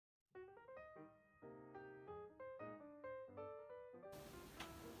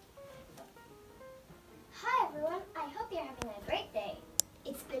having a great day.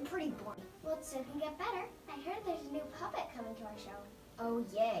 It's been pretty boring. Well, it's soon can get better. I heard there's a new puppet coming to our show. Oh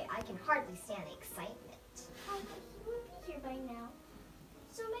yay, I can hardly stand the excitement. I thought he would be here by now.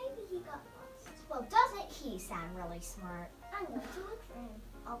 So maybe he got lost. Well, doesn't he sound really smart? I'm going to look for him.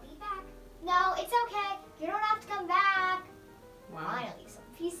 I'll be back. No, it's okay. You don't have to come back. Wow. Finally, some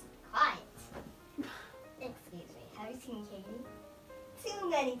peace and quiet. Excuse me, have you seen Katie? Too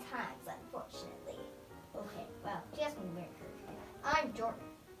many times, unfortunately. Okay, well, just me, Mary. I'm Jordan.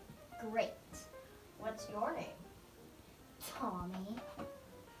 Great. What's your name? Tommy.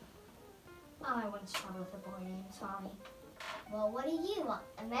 I once traveled with a boy named Tommy. Well, what do you want?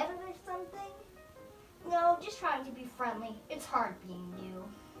 A medal or something? No, just trying to be friendly. It's hard being new.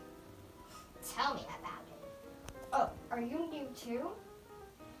 Tell me about it. Oh, are you new too?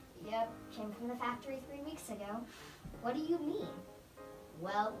 Yep, came from the factory 3 weeks ago. What do you mean?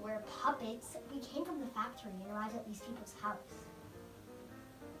 Well, we're puppets. We came from the factory and arrived at these people's house.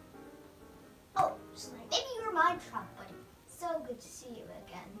 Oh, so maybe you're my truck buddy. So good to see you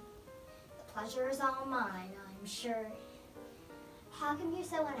again. The pleasure is all mine, I'm sure. How come you're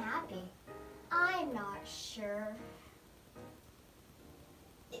so unhappy? I'm not sure.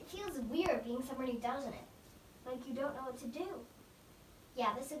 It feels weird being somewhere new, doesn't it? Like you don't know what to do.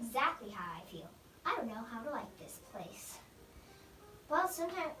 Yeah, that's exactly how I feel. I don't know how to like this place. Well,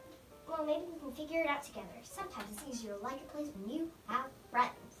 maybe we can figure it out together. Sometimes it's easier to like a place when you have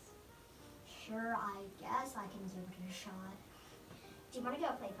friends. Sure, I guess I can give it a shot. Do you want to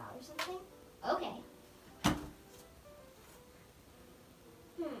go play ball or something? Okay.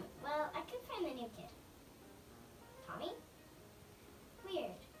 Well, I could find the new kid. Tommy?